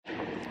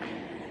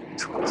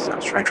So let's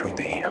start straight from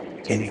the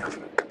beginning of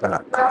Capella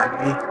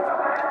Academy.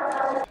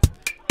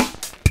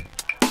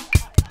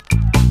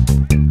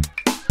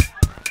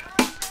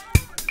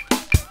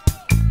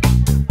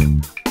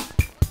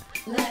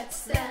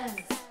 Let's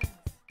dance.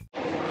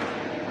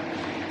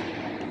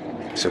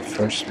 So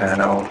first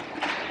panel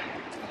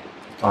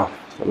of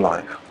the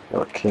life of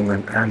Joachim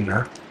and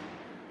Anna,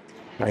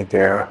 right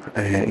there,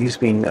 and he's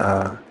been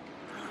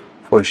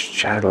for his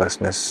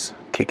childlessness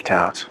kicked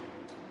out.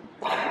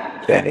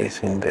 That is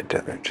in the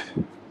desert,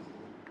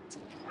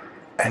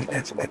 and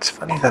it's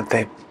funny that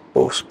they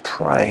both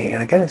pray,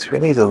 and again it's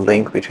really the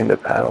link between the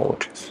panel,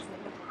 which is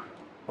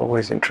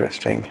always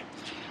interesting,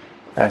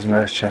 as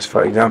much as,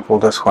 for example,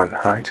 this one,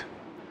 right?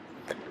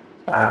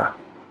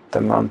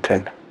 The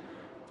mountain.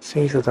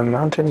 See, so the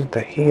mountain,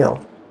 the hill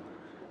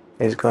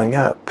is going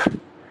up,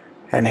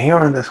 and here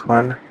on this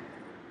one,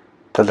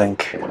 the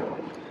link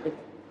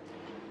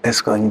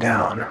is going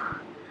down.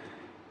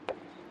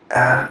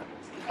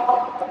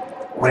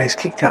 When he's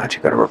kicked out,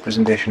 you got a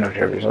representation of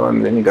Jerusalem,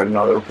 and then you got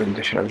another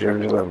representation of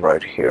Jerusalem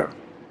right here.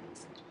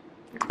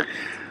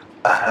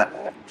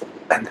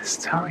 And the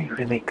story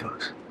really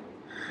goes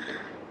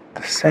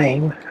the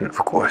same, and of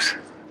course,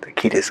 the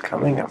kid is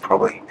coming, and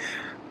probably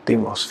the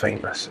most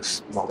famous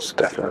is most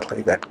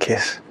definitely that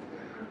kiss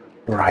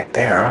right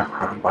there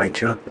by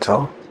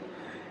Giotto.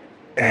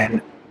 And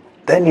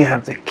then you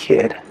have the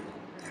kid,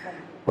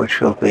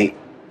 which will be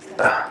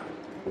the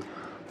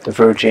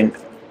Virgin,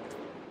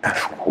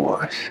 of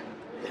course.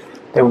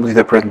 There will be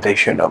the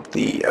presentation of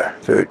the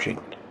Virgin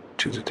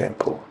to the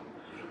temple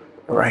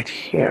right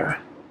here.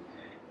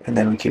 And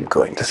then we keep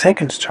going. The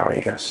second story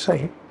you're gonna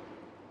see,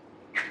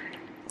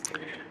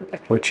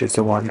 which is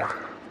the one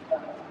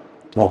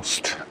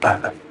most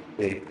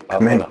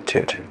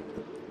commented.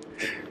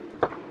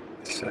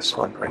 It's this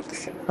one right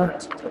there.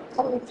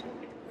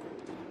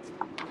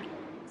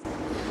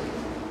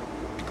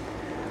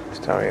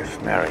 Story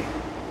of Mary.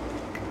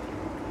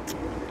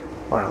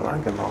 What I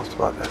like the most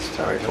about that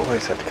story is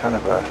always that kind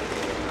of a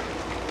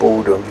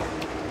boredom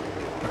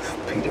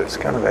of Peter. It's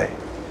kind of a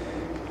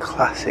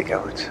classic,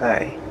 I would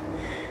say.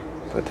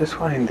 But this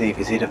one in the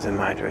Visit of the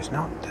Mitre is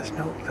not. There's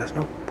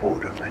no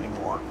boredom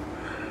anymore,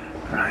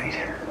 right?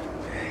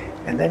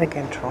 And then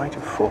again, try to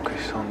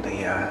focus on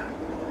the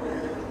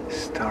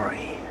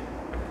story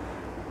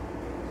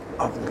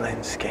of the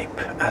landscape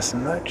as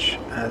much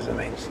as the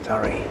main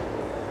story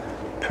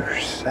per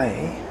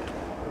se.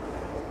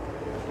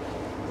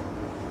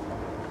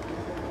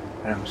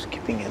 And I'm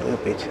skipping a little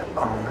bit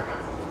on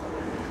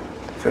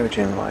the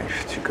Virgin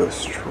life to go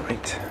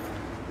straight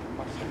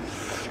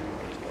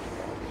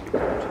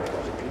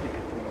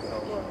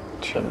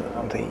to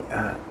the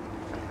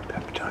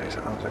baptize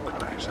of the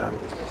Christ.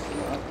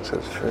 So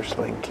the first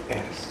link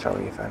is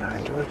story of Anna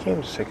and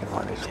Joachim, the second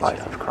one is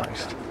life of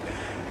Christ,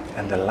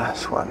 and the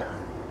last one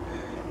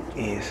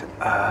is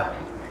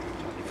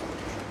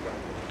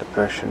the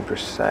Persian per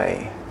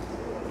se.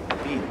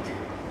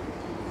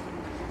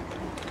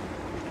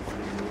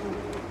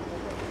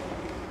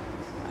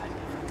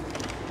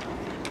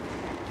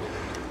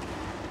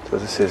 So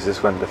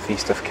this one, the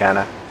Feast of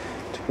Cana.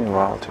 It took me a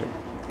while to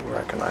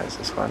recognize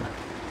this one.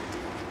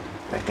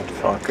 I can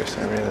focus.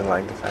 I really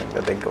like the fact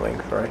that they're going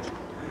for it.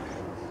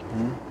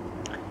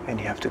 And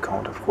you have to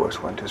count, of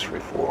course, 1, 2, 3,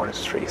 4, 1, 2,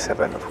 3,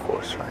 7, of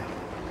course, right?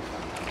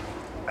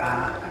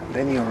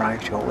 Then you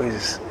arrive to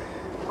always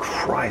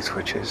Christ,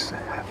 which is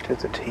after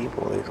the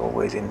table, is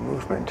always in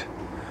movement,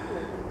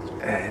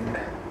 and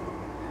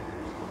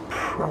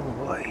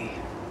probably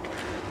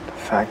the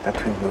fact that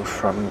we move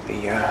from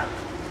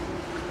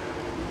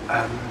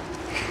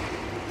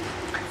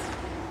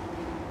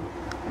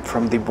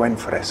the buen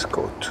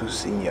fresco to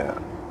the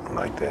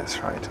like this,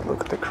 right? To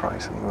look at the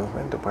Christ in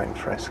movement, the buen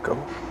fresco,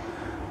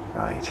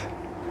 right?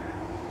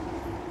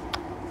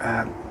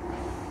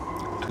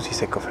 To the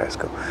secco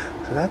fresco.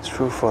 So that's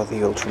true for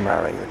the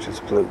ultramarine, which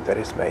is blue, that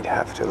is made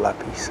after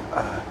lapis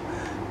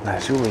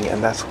lazuli,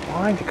 and that's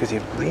why, because he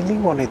really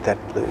wanted that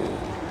blue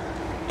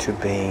to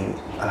be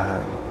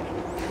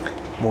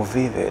more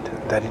vivid,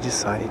 that he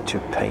decided to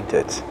paint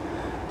it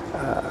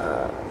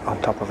on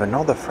top of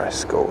another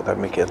fresco that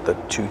Michel, the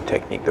two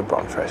technique, the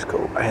bronze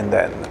fresco, and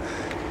then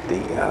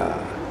the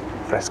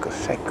fresco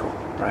secco,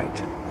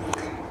 right?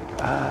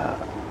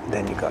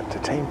 Then you got the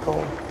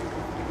temple,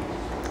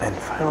 and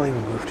finally we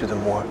move to the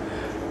more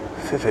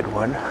vivid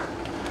one,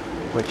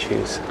 which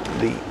is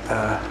the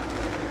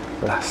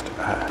Last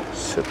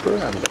Supper.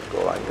 I'm going to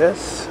go like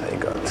this. I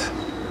got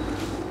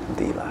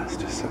the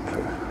Last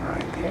Supper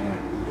right there.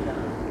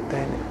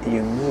 Then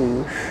you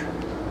move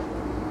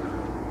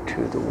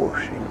to the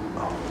washing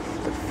of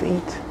the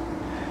feet,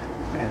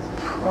 and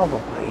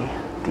probably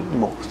the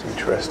most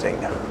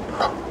interesting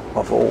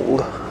of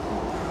all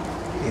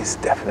is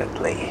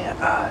definitely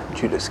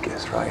Judas'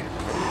 kiss, right?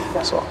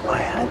 So I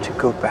had to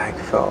go back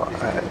for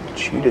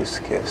Judas'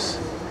 kiss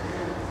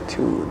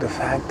to the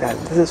fact that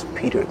this is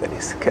Peter that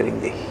is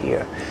cutting the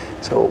hair.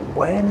 So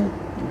when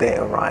they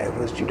arrive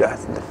with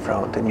Judas in the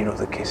front, and you know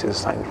the kiss is a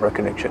sign of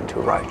recognition to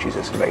write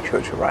Jesus and make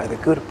sure to write the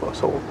good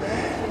apostle.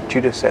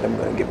 Judas said, I'm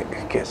going to give it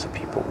a kiss so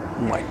people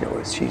might know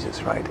it's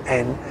Jesus, right?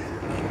 And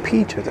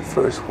Peter, the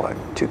first one,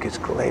 took his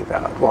glaive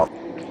out. Well,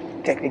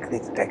 technically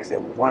the text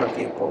said one of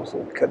the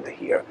apostles cut the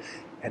hair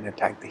and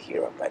attacked the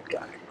hair of that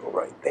guy. Go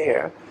right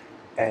there.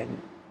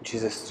 And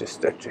Jesus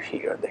just touched the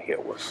hair, and the hair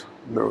was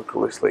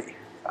miraculously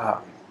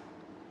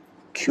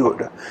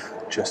cured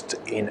just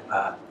in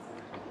a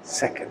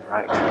second,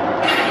 right?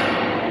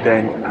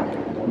 Then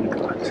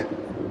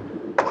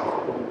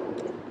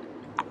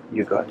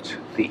you got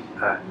the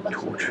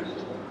torch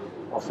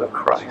of the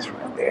Christ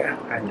right there,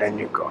 and then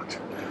you got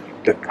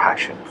the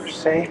Passion per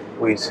se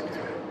with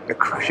the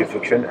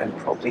crucifixion, and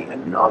probably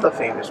another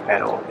famous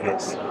panel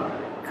is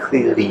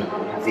clearly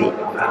the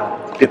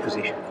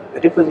deposition. The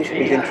deposition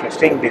is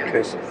interesting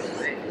because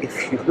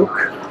if you look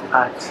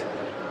at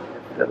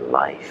the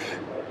life,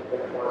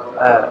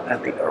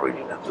 at the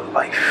origin of the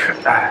life,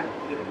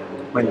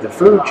 when the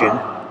Virgin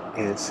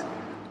is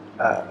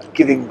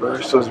giving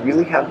birth, so you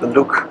really have the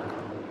look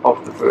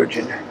of the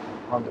Virgin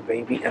on the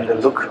baby and the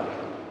look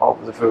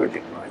of the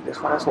Virgin, right? This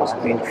one has also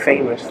been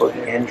famous for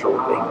the angel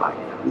being like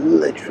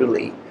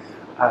literally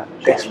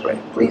desperate.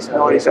 Please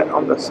notice that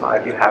on the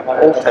side you have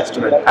Old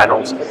Testament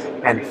panels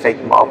and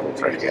fake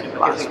marbles right here, the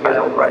last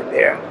panel right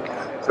there.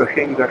 So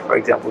here you got, for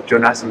example,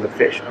 Jonas and the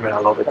fish. I mean, I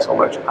love it so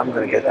much. I'm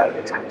going to get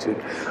that tattooed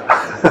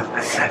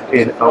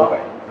in a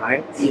way,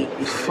 right?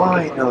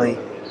 Finally,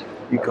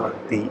 you got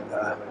the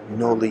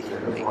Noli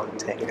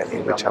Montaigne,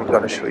 which I'm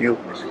going to show you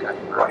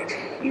right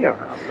here.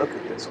 Look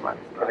at this one.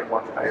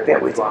 There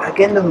with,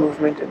 again, the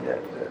movement and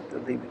the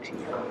liberty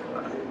of,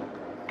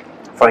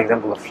 for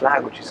example, a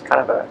flag, which is kind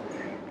of a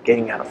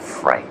getting out of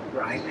frame,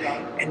 right?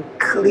 And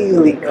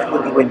clearly,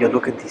 when you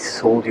look at these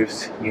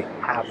soldiers, you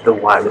have the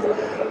one,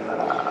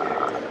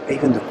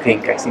 even the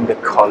pink, I think the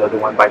color, the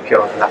one by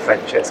Piero La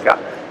Francesca,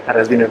 that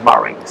has been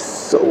admiring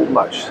so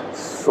much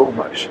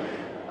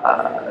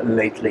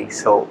lately.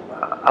 So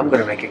I'm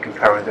going to make a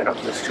comparison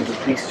of those two, but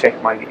please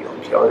check my video on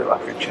Piero La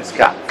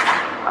Francesca,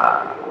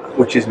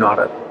 which is not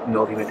a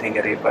no limiting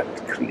it, but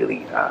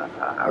clearly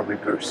a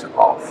reverse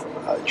of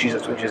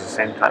Jesus, which is the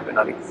same time, but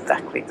not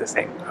exactly the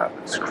same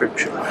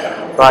scripture,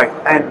 right?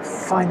 And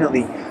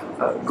finally,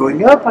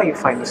 going up, you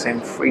find the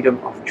same freedom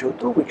of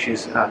Giotto, which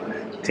is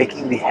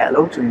taking the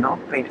halo to not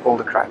paint all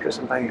the characters.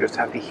 Sometimes you just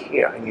have the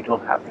hair and you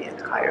don't have the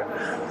entire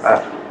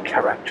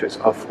characters.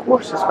 Of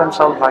course, this one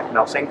sounds like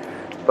nothing,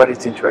 but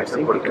it's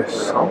interesting because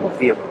some of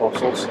the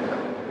apostles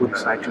would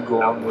decide to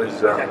go on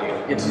with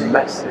a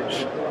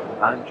message.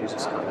 And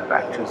Jesus coming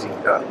back to the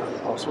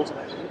apostles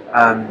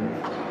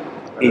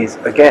is,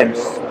 again,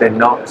 they're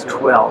not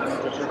 12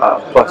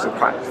 plus the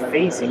Christ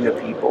facing the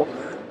people,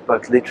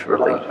 but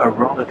literally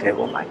around the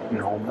table like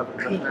normal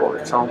people.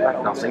 It sounds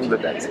like nothing,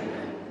 but that's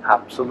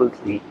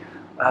absolutely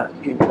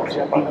unique.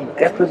 The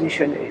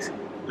deposition is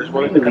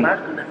really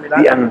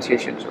the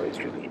Annunciation, so it's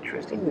really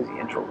interesting. There's the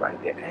angel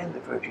right there and the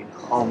Virgin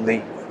on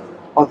the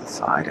other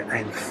side,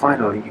 and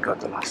finally you got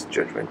the Last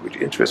Judgment, which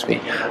interests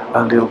me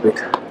a little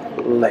bit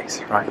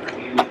less, right?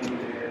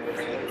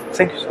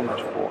 Thank you so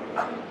much for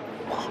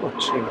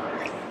watching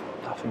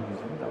Laughing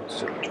Museum. That was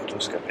Giotto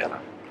Scapella.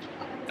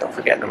 Don't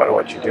forget, no matter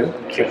what you do,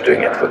 keep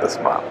doing it with a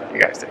smile.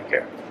 You guys take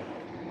care.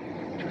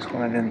 Just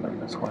want to end on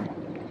this one.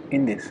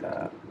 In this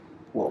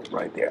world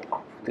right there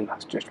of the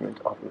Last Judgment,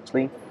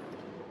 obviously.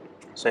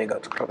 So you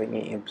got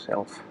Scrovegni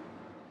himself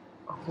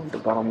on the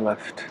bottom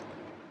left,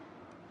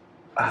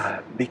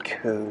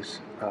 because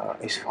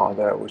his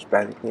father was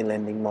basically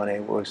lending money,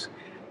 was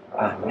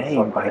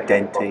named by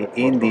Dante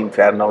in the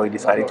Inferno. He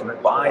decided to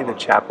buy the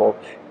chapel,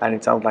 and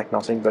it sounds like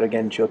nothing, but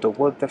again, Giotto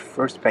was the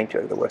first painter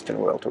of the Western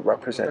world to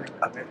represent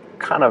a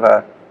kind of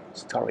a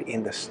story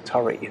in the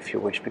story, if you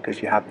wish,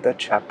 because you have the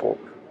chapel,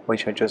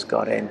 which I just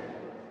got in,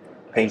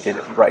 painted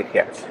right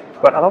here.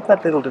 But I love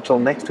that little detail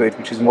next to it,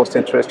 which is most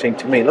interesting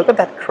to me. Look at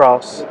that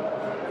cross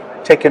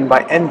taken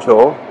by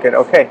Angelo.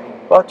 Okay,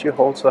 but you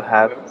also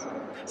have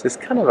this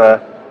kind of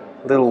a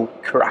little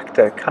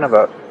character, kind of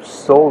a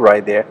soul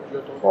right there,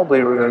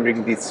 probably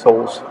remembering these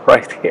souls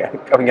right here,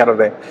 coming out of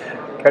there,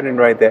 coming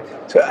right there.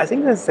 So I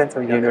think there's a sense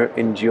of humor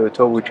in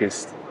Giotto, which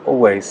is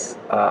always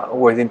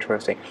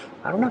interesting.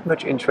 I don't have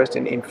much interest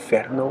in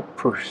Inferno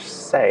per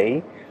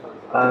se,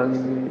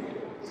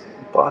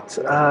 but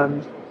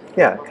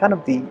yeah, kind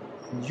of the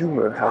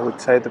humor, I would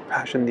say, the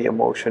passion, the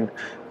emotion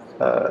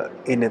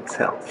in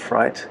itself,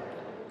 right?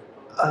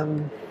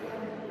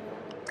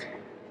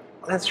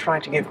 Let's try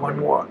to get one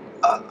more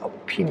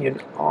opinion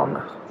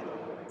on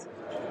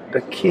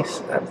the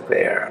kiss up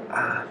there.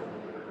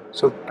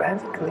 So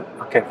basically,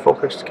 okay,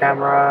 focused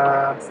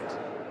camera.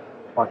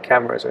 My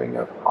camera is having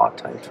a hard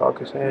time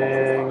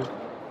focusing.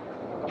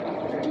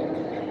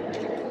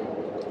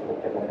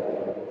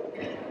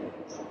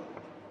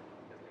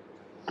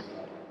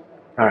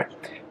 Alright,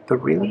 the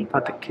really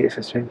about the kiss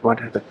is what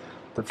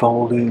the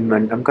volume,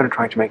 and I'm going to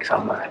try to make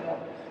some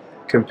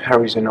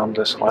comparison on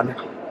this one.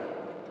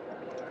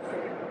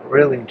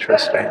 Really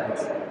interesting.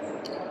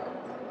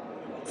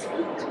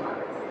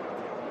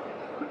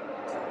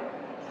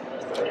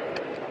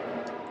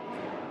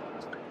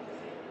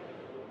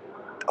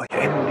 Oh yeah,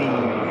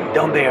 and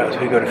down there,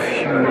 so we got a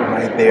few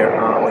right there.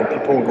 When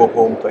people go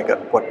home, like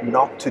what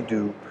not to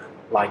do,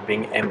 like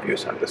being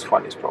envious. And this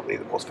one is probably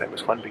the most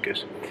famous one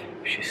because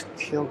she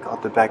still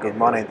got the bag of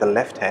money in the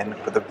left hand,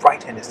 but the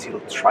right hand is still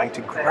trying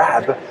to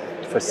grab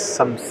for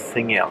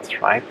something else,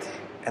 right?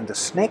 And the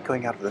snake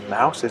going out of the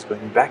mouth is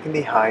going back in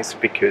the eyes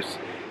because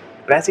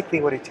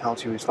basically what it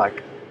tells you is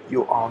like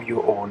you are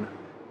your own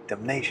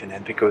damnation,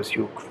 and because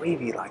you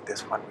greedy like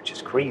this one, which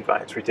is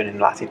greva, it's written in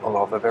Latin all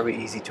over, very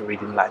easy to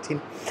read in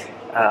Latin.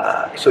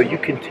 So you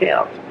can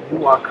tell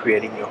you are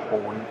creating your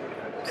own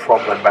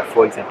problem by,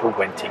 for example,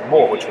 renting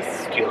more, which is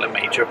still a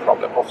major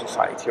problem of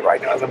society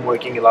right now. As I'm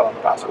working a lot on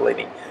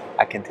partiality,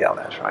 I can tell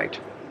that, right?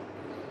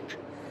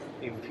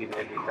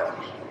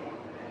 Infidelidade.